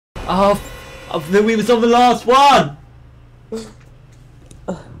Oh, I knew we was on the last one.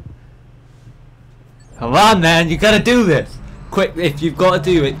 Come on, man, you gotta do this. Quick, if you've got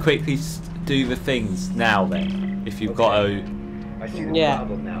to do it, quickly do the things now. Then, if you've got to. I see the Yeah.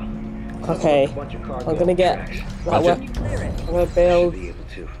 problem now. Okay. I'm gonna get that weapon. I'm gonna build.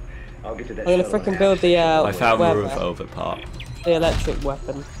 I'll get to that I'm gonna shuttle freaking in build the I found the weapon, revolver part. the electric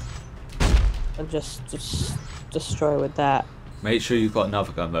weapon, and just destroy with that. Make sure you've got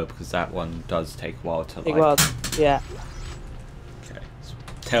another gun though, because that one does take a while to Big light. one. Yeah. Okay. So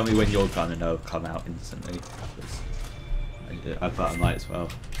tell me when your gun and it'll come out instantly. I thought I might as well.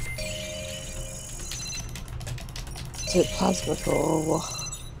 Is it plasma or what?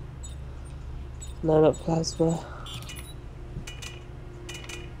 No, not plasma.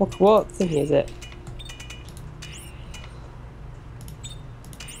 What thing is it?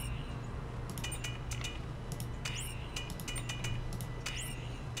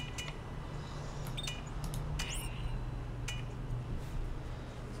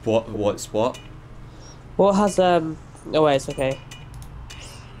 What's what? What has oh wait, it's okay.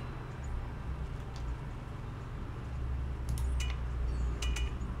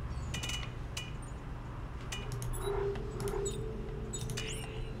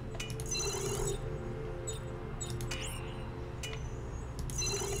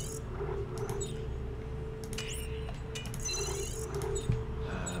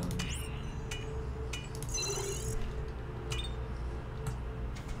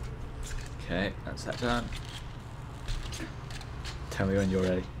 Okay, that's that done. Tell me when you're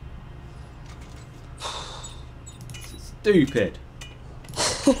ready. Stupid.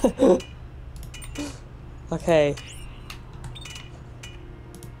 Okay.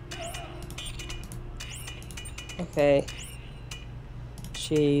 Okay.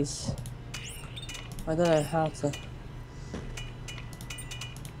 Jeez. I don't know how to.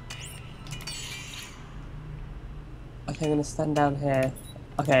 Okay, I'm gonna stand down here.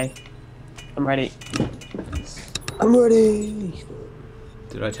 Okay. I'm ready. I'm ready!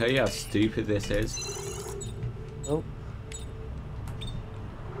 Did I tell you how stupid this is? Nope.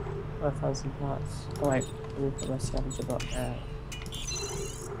 I found some parts. Oh wait, let me put my scavenger bot there.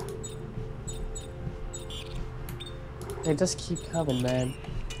 They just keep coming, man.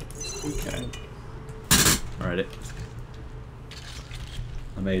 Okay. Alright.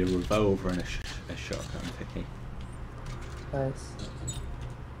 I made a revolver and a shotgun thingy. Nice.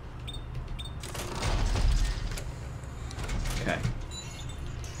 Okay.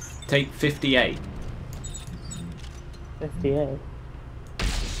 Take 58. 58.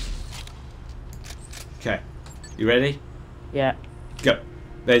 Okay. You ready? Yeah. Go.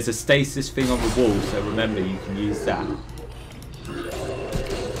 There's a stasis thing on the wall, so remember you can use that.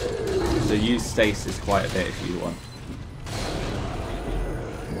 So use stasis quite a bit if you want.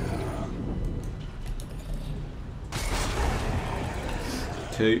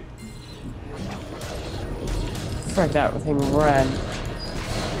 Two. Frick, that thing ran.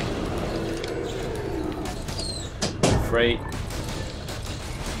 3.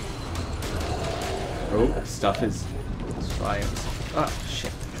 Oh, stuff is flying. Ah,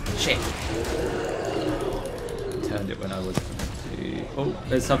 shit. Shit. Turned it when I was to. Oh,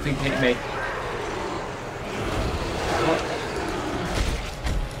 there's something hitting me. What?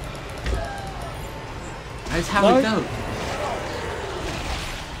 That's how we go.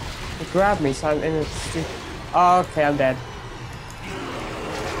 It grabbed me, so I'm in a stupid. Oh, okay, I'm dead.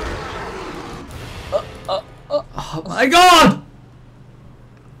 Oh my god!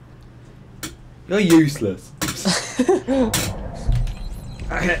 You're useless.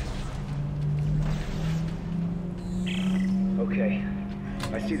 Okay. Okay.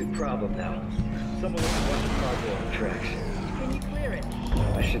 I see the problem now. Someone left a bunch of cargo on the tracks. Can you clear it?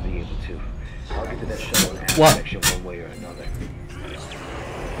 I should be able to. I'll get to that shuttle and What? section one way or another.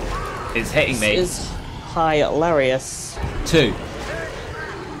 It's hitting me. This is hilarious. 2.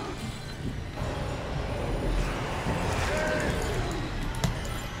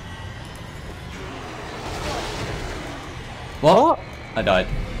 What? I died.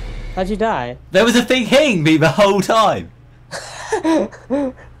 How'd you die? There was a thing hitting me the whole time.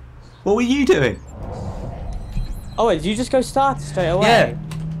 What were you doing? Oh wait, did you just go start straight away? Yeah.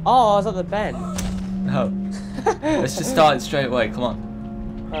 Oh, I was at the bend. No. Let's just start it straight away. Come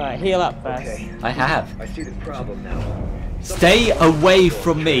on. Alright, heal up first. Okay. I have. I see the problem now. Stay away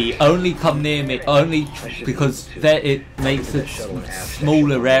from me. Only come near me. Only because there it makes a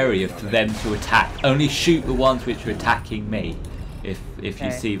smaller area for them to attack. Only shoot the ones which are attacking me. If you Okay.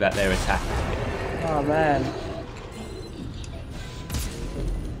 see that they're attacking me. Oh man.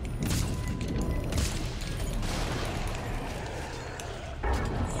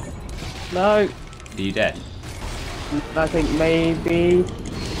 No. Are you dead? I think maybe.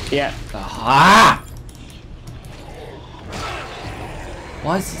 Yeah. Ah!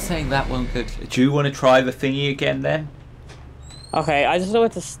 Why is it saying that one good? Do you want to try the thingy again then? Okay, I just know where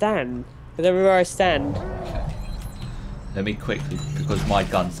to stand. Because everywhere I stand. Okay. Let me quickly, because my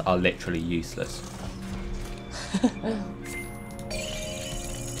guns are literally useless.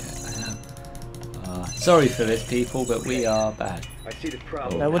 Sorry for this, people, but we are bad. I see the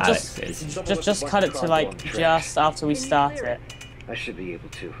problem. No, we'll Alex just cut it to like just after we start it. I should be able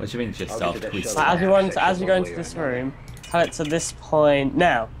to. What do you mean just I'll get to after that we shuttle start? As we go into this room, cut it to this point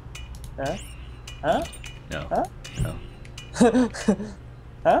now. Huh? Huh? No. Huh? No.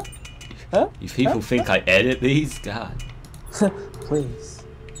 Huh? Huh? You people think I edit these? God. Please.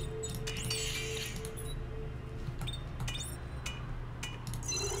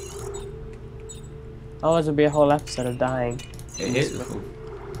 Otherwise it'll be a whole episode of dying. It is.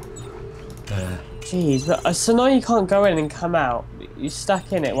 Jeez, but so now you can't go in and come out. You're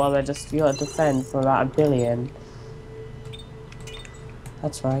stuck in it while they're just, you gotta defend for about 1 billion.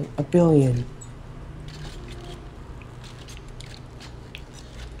 That's right, 1 billion.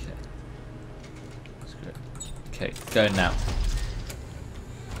 Okay. That's good. Okay, go now.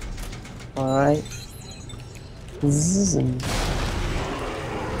 Alright. Zzz.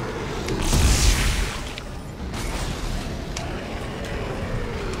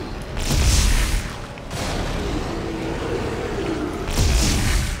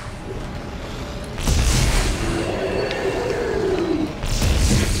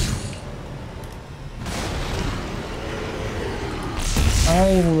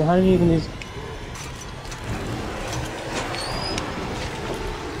 How do you even use?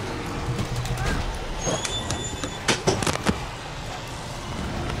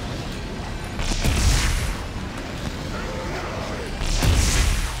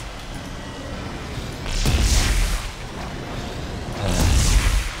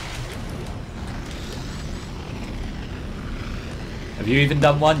 Have you even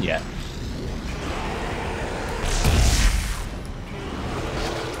done one yet?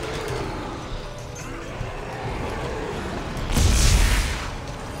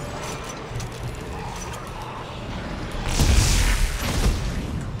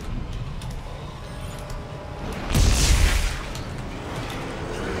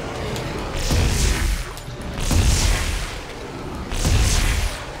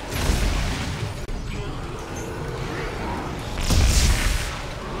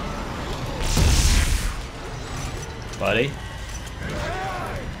 Buddy?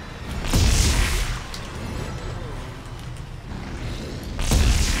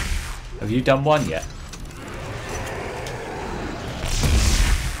 Have you done one yet?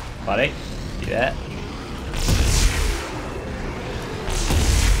 Buddy? You there?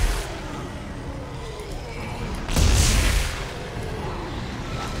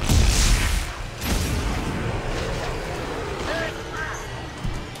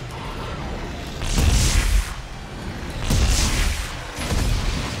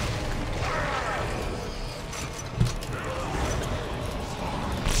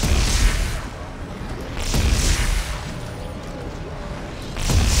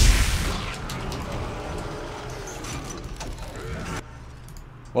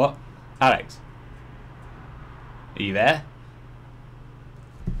 What? Alex? Are you there?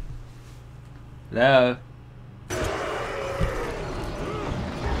 Hello?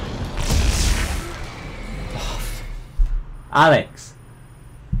 Alex?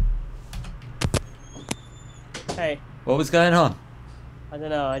 Hey, What was going on? I don't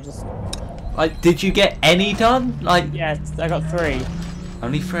know, I just... Like, did you get any done? Like, Yeah, I got 3.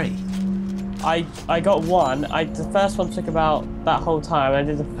 only 3? I got 1. The first one took about that whole time. I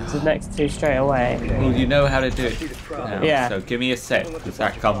did the next 2 straight away. Well, you know how to do I it see the problem. now, Yeah. so give me a sec, because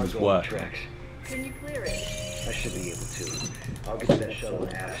that comes work. Can you clear it? I should be able to. I'll get to that shuttle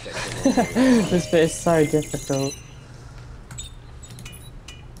and ask section. This bit is so difficult.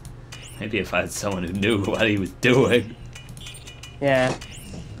 Maybe if I had someone who knew what he was doing. Yeah.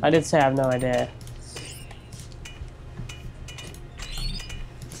 I did say I have no idea.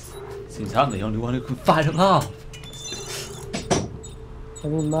 Seems I'm the only one who can fight them off. I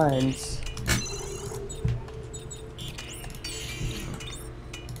need mines.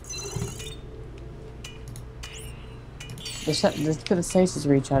 Let's get the stasis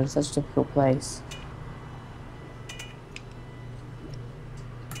recharge. It's such a difficult place.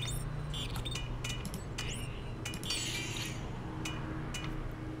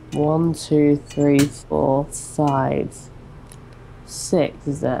 One, 2, 3, 4, 5, 6.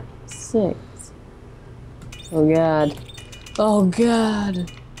 Is that 6? Oh god. Oh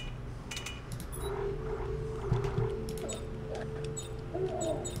god.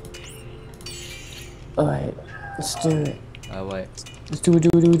 Let's do it. Oh wait. Let's do it. Do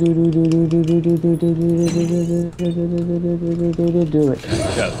it.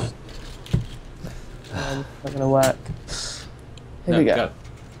 Go. Not gonna work. Here we go.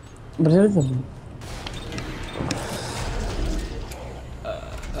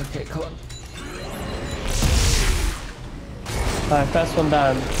 Okay, come on. Alright, first one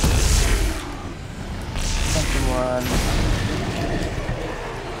down. Second one.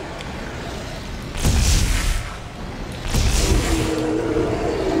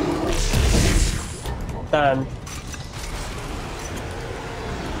 Done.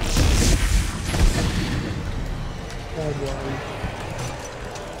 Third one.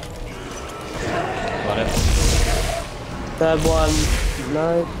 Got it. Third one.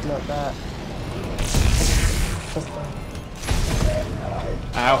 No, not that.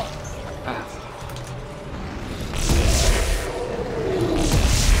 Ow. Ow.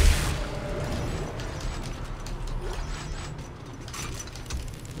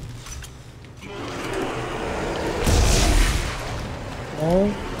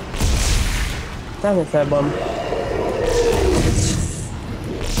 No. Damn it, third one.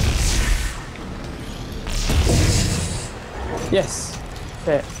 Yes.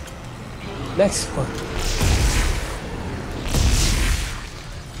 Fit. Next one.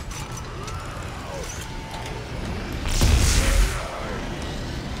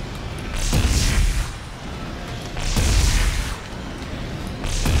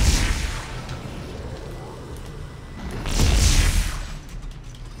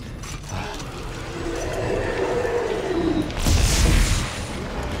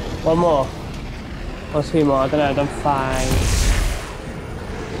 One more. Or two more, I don't know, I've done 5.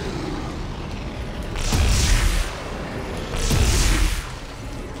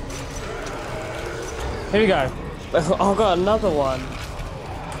 Here we go. Oh, I've got another one.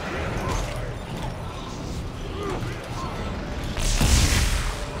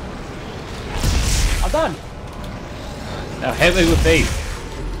 I'm done. Now hit me with these.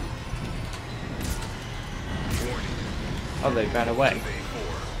 Oh, they ran away.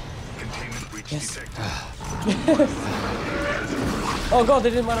 Yes. Oh god, they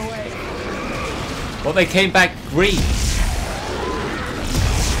didn't run away. Well, they came back green.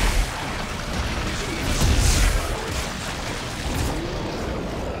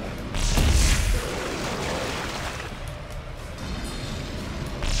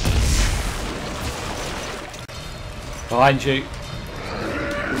 Behind you.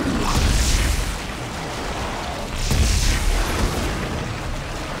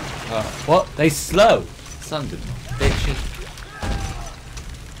 What? They slow. Sundon. Bitchy.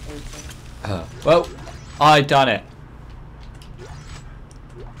 Well, I done it.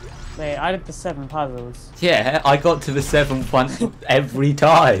 Mate, I did the 7 puzzles. Yeah, I got to the 7th one every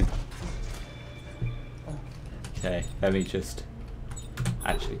time. Okay, let me just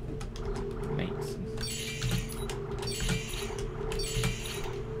actually make some.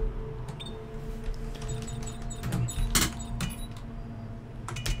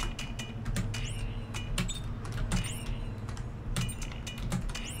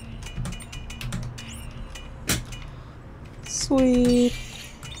 Sweet.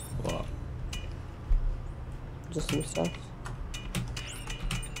 What? Just some stuff.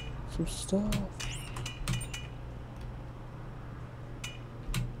 Some stuff.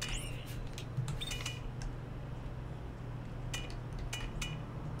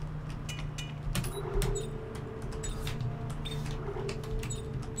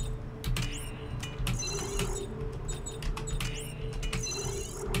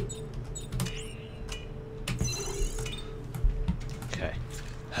 Okay.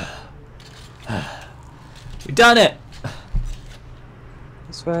 We done it!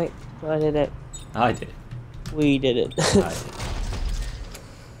 That's right. I did it. I did. We did it. I did.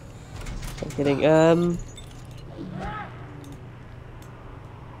 I'm kidding.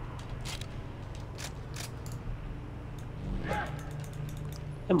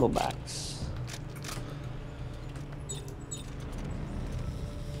 Emerald backs.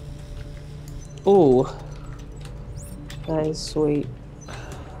 Ooh. That is sweet.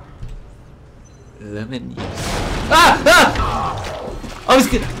 Lemon juice. Ah! Ah! I was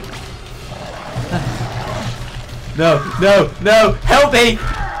gonna. No, no, no! Help me!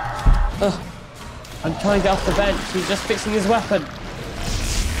 I'm trying to get off the bench. He's just fixing his weapon.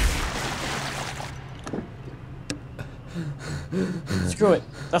 Screw it.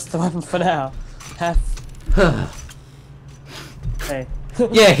 That's the weapon for now. Hey.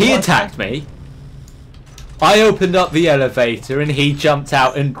 Yeah, he attacked me. I opened up the elevator and he jumped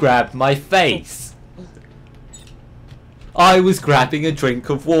out and grabbed my face. I was grabbing a drink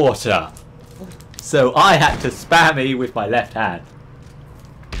of water. So I had to spam E with my left hand.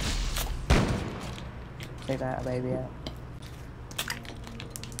 Take that baby out.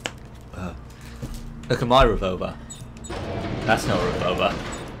 Look at my revolver. That's not a revolver.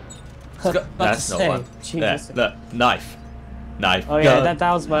 That's not one. There, Jesus. look, knife. Knife. Oh yeah, Gun.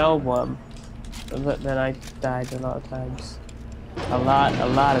 that was my old one. But then I died a lot of times. A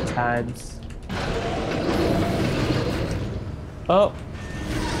lot of times. Oh.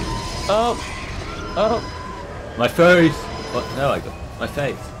 Oh. Oh. My face. What? No, I got my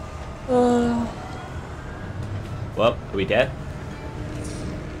face. Well, are we dead?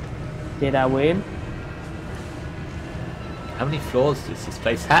 Did I win? How many floors does this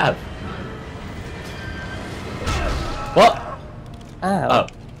place have? What? Ow. Oh.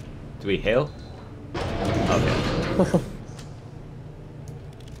 Do we heal? Okay.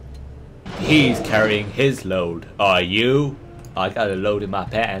 He's carrying his load. Are you? I got a load in my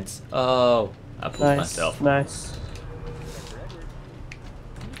pants. Oh. I pulled Nice. myself. Nice.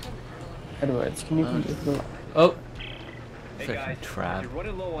 Edwards, can you Oh. Hey Freaking guys, trap. if you're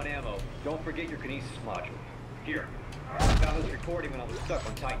running low on ammo, don't forget your kinesis module. Here, I found this recording when I was stuck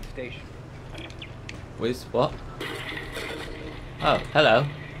on Titan Station. Where's what? Oh, hello.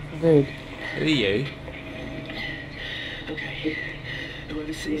 Dude. Who are you? Okay.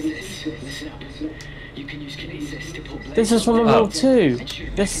 Whoever sees this, listen up. You can use kinesis to pull blades. This is from Oh. World 2.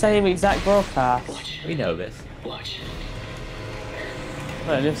 This same exact broadcast. Watch. We know this. Watch.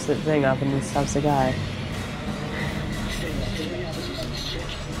 Look, lifts the thing up and he stabs the guy. Stay there. 3 hours using this trick.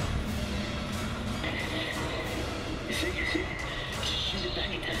 You see? Shoot it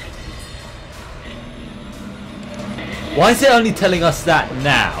back in time. Why is it only telling us that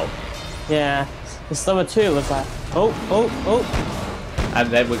now? Yeah. The summer 2 was like, oh. And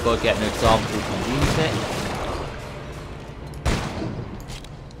then we've got to get an example to use it.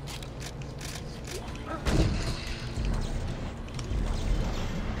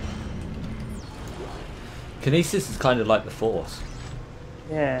 Kinesis is kind of like the Force.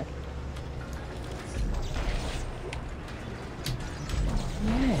 Yeah.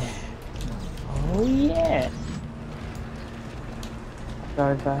 Yeah. Oh yeah.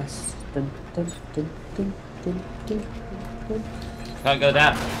 Go fast. Dun, dun, dun, dun, dun, dun, dun. Can't go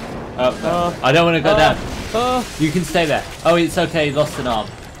down. Oh, Oh. I don't want to go down. Oh, You can stay there. Oh, it's okay. He lost an arm.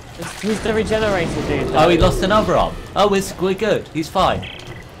 he's the regenerator dude. Oh, he lost another arm. Oh, we're good. He's fine.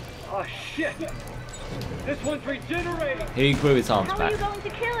 Oh shit! This one's regenerating! He grew his arms How are back. you going to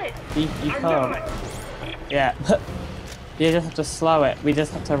kill it? You I'm can't. not! Yeah. You just have to slow it. We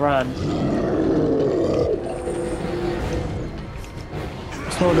just have to run.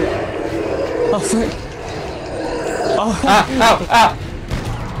 Hold it. Oh, frick. Oh, Ah, ow,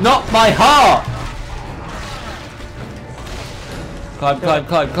 ow! Not my heart! Climb.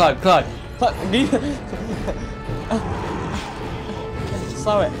 fuck.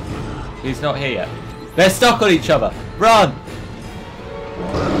 Slow it. He's not here yet. They're stuck on each other. Run!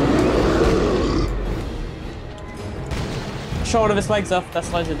 Short of his legs off. That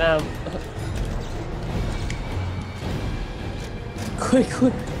slows it down. Quick.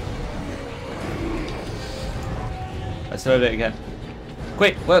 I slowed it again.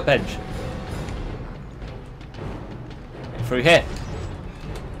 Quick, workbench. Through here.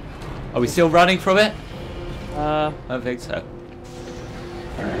 Are we still running from it? I don't think so.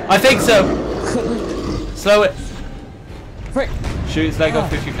 I think so! Slow it. Frick. Shoot his leg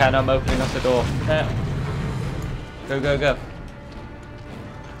off if you can. I'm opening up the door. Yeah. Go.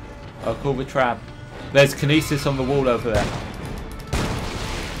 I'll call the tram. There's kinesis on the wall over there.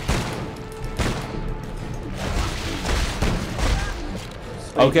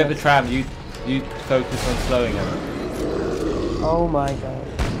 I'll get the tram. You focus on slowing him. Oh my god.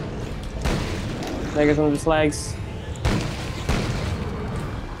 There goes one of his legs.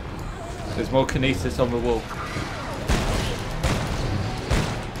 There's more kinesis on the wall.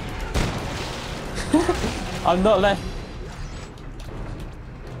 I'm not left.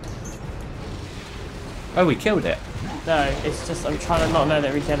 Oh, we killed it. No, it's just I'm trying to not let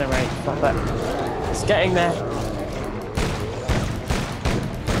it regenerate. But it's getting there.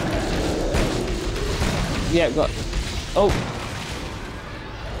 Yeah, got. Oh.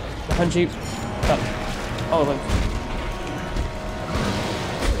 Behind you. Oh, look.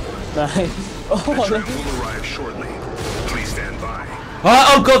 Nice. The Oh, truck look. will arrive shortly. Please stand by.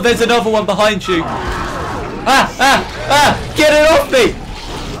 Oh god, there's another one behind you. Get it off me.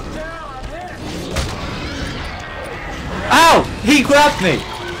 Ow, he grabbed me.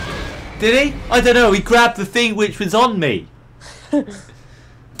 Did he? I don't know, he grabbed the thing which was on me.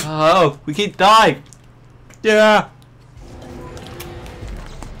 Oh, we keep dying. Yeah.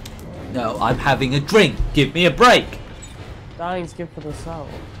 No, I'm having a drink. Give me a break. Dying's good for the soul.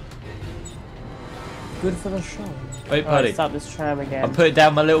 Good for the show. Wait, Alright, buddy. start this tram again. I'm putting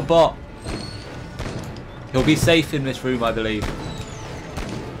down my little bot. He'll be safe in this room, I believe.